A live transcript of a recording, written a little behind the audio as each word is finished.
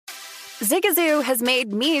Zigazoo has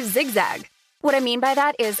made me zigzag. What I mean by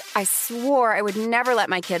that is I swore I would never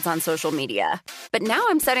let my kids on social media, but now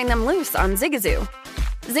I'm setting them loose on Zigazoo.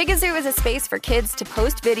 Zigazoo is a space for kids to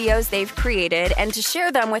post videos they've created and to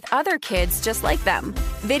share them with other kids just like them.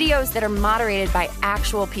 Videos that are moderated by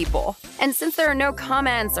actual people. And since there are no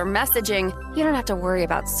comments or messaging, you don't have to worry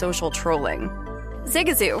about social trolling.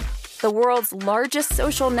 Zigazoo, the world's largest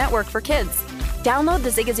social network for kids. Download the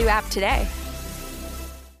Zigazoo app today.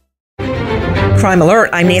 Crime Alert,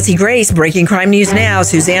 I'm Nancy Grace. Breaking crime news now.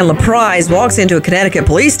 Suzanne LaPrise walks into a Connecticut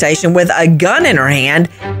police station with a gun in her hand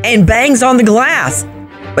and bangs on the glass.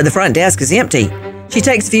 But the front desk is empty. She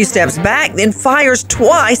takes a few steps back, then fires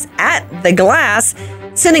twice at the glass,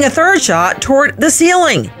 sending a third shot toward the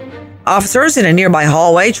ceiling. Officers in a nearby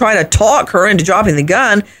hallway try to talk her into dropping the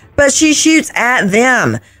gun, but she shoots at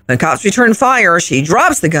them. When cops return fire, she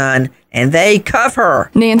drops the gun and they cuff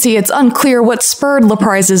her. Nancy, it's unclear what spurred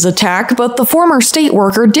LaPrise's attack, but the former state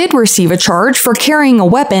worker did receive a charge for carrying a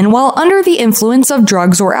weapon while under the influence of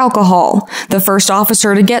drugs or alcohol. The first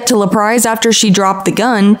officer to get to LaPrise after she dropped the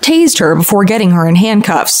gun tased her before getting her in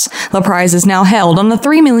handcuffs. LaPrise is now held on a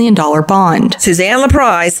 $3 million bond. Suzanne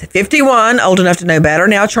LaPrise, 51, old enough to know better,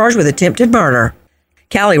 now charged with attempted murder.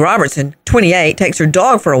 Callie Robertson, 28, takes her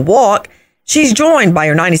dog for a walk. She's joined by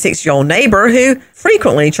her 96-year-old neighbor who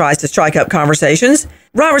frequently tries to strike up conversations.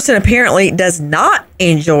 Robertson apparently does not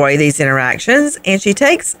enjoy these interactions, and she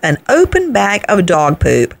takes an open bag of dog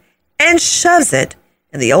poop and shoves it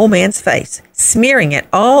in the old man's face, smearing it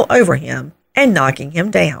all over him and knocking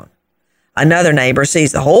him down. Another neighbor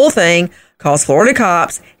sees the whole thing, calls Florida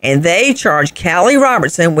cops, and they charge Callie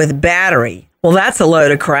Robertson with battery. Well, that's a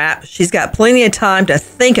load of crap. She's got plenty of time to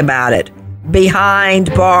think about it.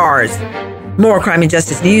 Behind bars. More crime and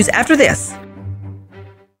justice news after this.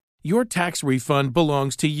 Your tax refund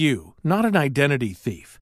belongs to you, not an identity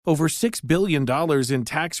thief. Over $6 billion in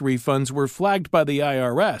tax refunds were flagged by the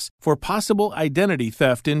IRS for possible identity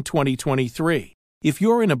theft in 2023. If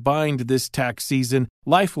you're in a bind this tax season,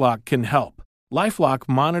 LifeLock can help. LifeLock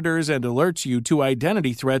monitors and alerts you to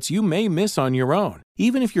identity threats you may miss on your own,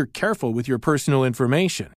 even if you're careful with your personal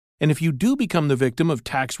information. And if you do become the victim of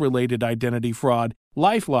tax-related identity fraud,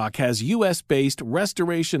 LifeLock has U.S.-based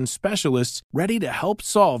restoration specialists ready to help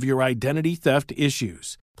solve your identity theft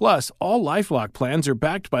issues. Plus, all LifeLock plans are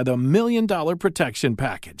backed by the $1 Million Protection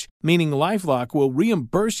Package, meaning LifeLock will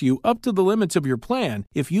reimburse you up to the limits of your plan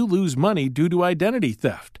if you lose money due to identity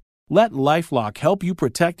theft. Let LifeLock help you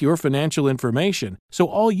protect your financial information, so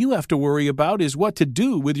all you have to worry about is what to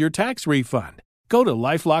do with your tax refund. Go to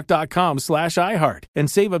LifeLock.com/iHeart and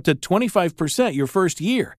save up to 25% your first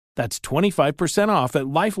year. That's 25% off at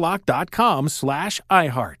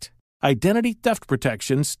LifeLock.com/iHeart. Identity theft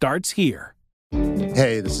protection starts here.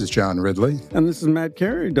 Hey, this is John Ridley. And this is Matt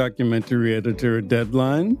Carey, documentary editor at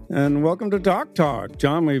Deadline. And welcome to Talk Talk.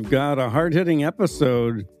 John, we've got a hard-hitting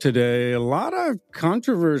episode today. A lot of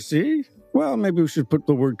controversy. Well, maybe we should put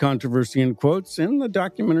the word controversy in quotes in the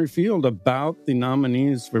documentary field about the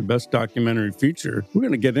nominees for Best Documentary Feature. We're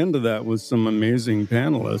going to get into that with some amazing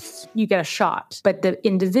panelists. You get a shot, but the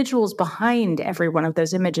individuals behind every one of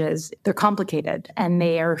those images, they're complicated and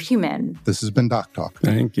they are human. This has been Doc Talk.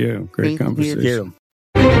 Thank you. Great conversation. Thank you.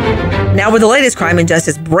 Now with the latest crime and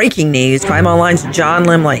justice breaking news, Crime Online's John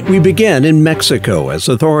Limley. We begin in Mexico as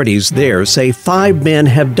authorities there say 5 men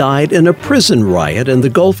have died in a prison riot in the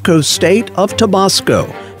Gulf Coast state of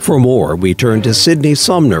Tabasco. For more, we turn to Sydney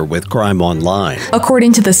Sumner with Crime Online.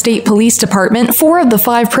 According to the state police department, 4 of the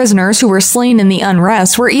 5 prisoners who were slain in the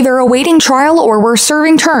unrest were either awaiting trial or were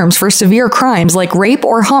serving terms for severe crimes like rape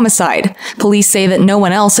or homicide. Police say that no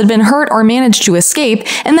one else had been hurt or managed to escape,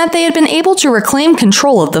 and that they had been able to reclaim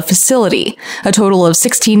control of the facility. A total of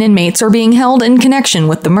 16 inmates are being held in connection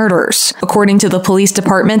with the murders. According to the police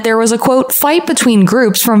department, there was a, quote, fight between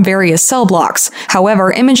groups from various cell blocks.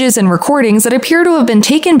 However, images and recordings that appear to have been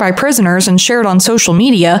taken by prisoners and shared on social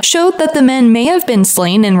media showed that the men may have been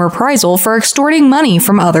slain in reprisal for extorting money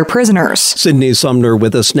from other prisoners. Sydney Sumner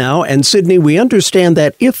with us now. And Sydney, we understand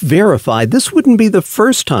that if verified, this wouldn't be the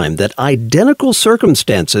first time that identical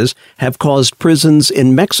circumstances have caused prisons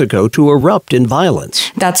in Mexico to erupt in violence.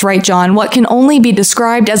 That's right, John. What can only be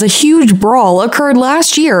described as a huge brawl occurred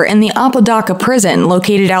last year in the Apodaca prison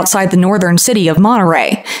located outside the northern city of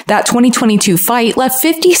Monterrey. That 2022 fight left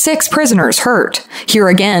 56 prisoners hurt. Here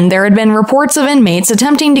again, there had been reports of inmates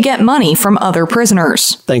attempting to get money from other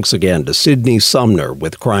prisoners. Thanks again to Sydney Sumner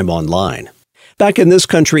with Crime Online. Back in this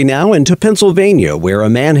country now, into Pennsylvania, where a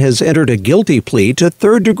man has entered a guilty plea to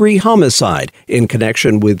third-degree homicide in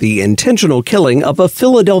connection with the intentional killing of a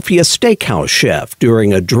Philadelphia steakhouse chef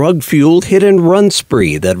during a drug-fueled hit-and-run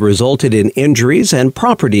spree that resulted in injuries and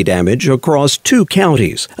property damage across 2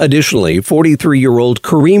 counties. Additionally, 43-year-old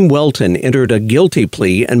Kareem Welton entered a guilty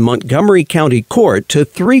plea in Montgomery County Court to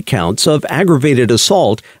 3 counts of aggravated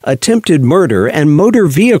assault, attempted murder, and motor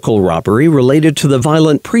vehicle robbery related to the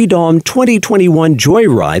violent pre-dawn 2021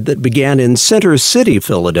 joyride that began in Center City,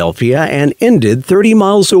 Philadelphia, and ended 30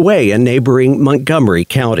 miles away in neighboring Montgomery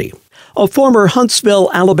County. A former Huntsville,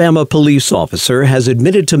 Alabama police officer has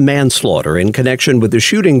admitted to manslaughter in connection with the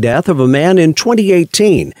shooting death of a man in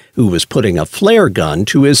 2018 who was putting a flare gun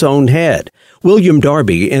to his own head. William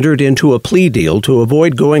Darby entered into a plea deal to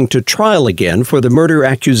avoid going to trial again for the murder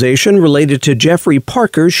accusation related to Jeffrey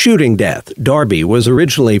Parker's shooting death. Darby was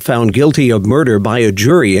originally found guilty of murder by a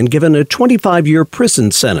jury and given a 25-year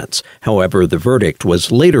prison sentence. However, the verdict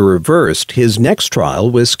was later reversed. His next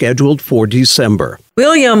trial was scheduled for December.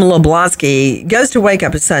 William Yablonsky goes to wake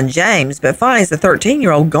up his son James, but finds the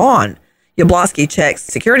 13-year-old gone. Yablonsky checks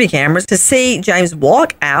security cameras to see James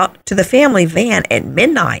walk out to the family van at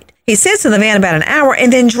midnight. He sits in the van about an hour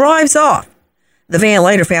and then drives off. The van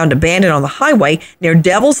later found abandoned on the highway near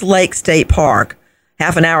Devil's Lake State Park,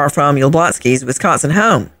 half an hour from Yablonsky's Wisconsin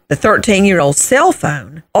home. The 13-year-old's cell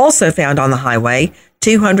phone also found on the highway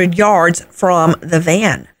 200 yards from the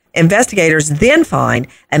van. Investigators then find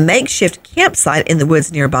a makeshift campsite in the woods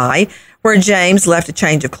nearby where James left a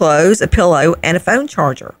change of clothes, a pillow, and a phone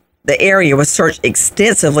charger. The area was searched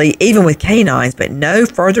extensively, even with canines, but no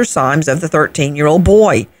further signs of the 13-year-old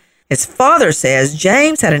boy. His father says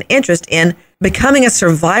James had an interest in becoming a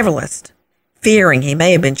survivalist, fearing he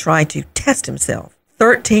may have been trying to test himself.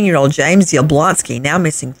 13-year-old James Yablonsky now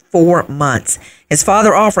missing 4 months. His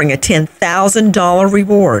father offering a $10,000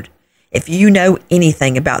 reward. If you know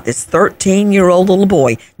anything about this 13-year-old little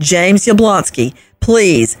boy, James Yablonsky,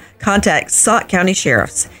 please contact Sauk County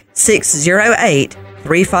Sheriff's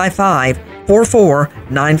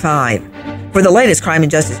 608-355-4495. For the latest crime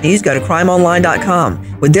and justice news, go to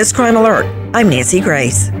crimeonline.com. With this crime alert, I'm Nancy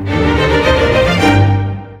Grace.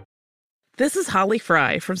 This is Holly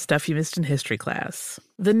Fry from Stuff You Missed in History class.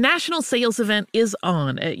 The national sales event is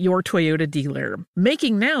on at your Toyota dealer,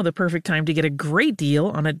 making now the perfect time to get a great deal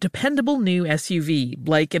on a dependable new SUV,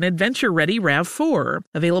 like an adventure-ready RAV4.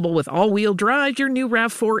 Available with all-wheel drive, your new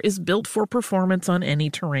RAV4 is built for performance on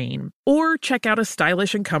any terrain. Or check out a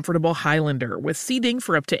stylish and comfortable Highlander with seating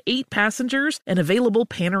for up to 8 passengers and available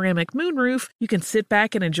panoramic moonroof. You can sit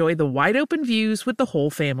back and enjoy the wide-open views with the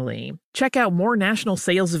whole family. Check out more national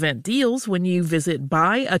sales event deals when you visit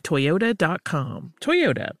buyatoyota.com.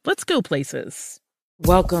 Toyota, let's go places.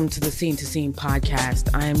 Welcome to the Scene to Scene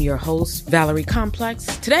podcast. I am your host, Valerie Complex.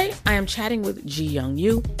 Today, I am chatting with Ji Young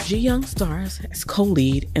Yu. Ji Young stars as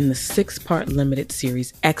co-lead in the 6-part limited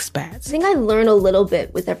series Expats. I think I learn a little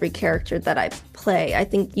bit with every character that I play. I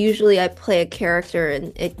think usually I play a character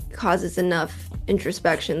and it causes enough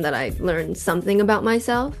introspection that I learn something about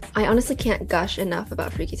myself. I honestly can't gush enough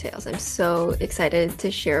about Freaky Tales. I'm so excited to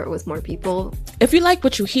share it with more people. If you like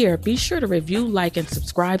what you hear, be sure to review, like, and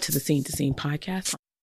subscribe to the Scene to Scene podcast.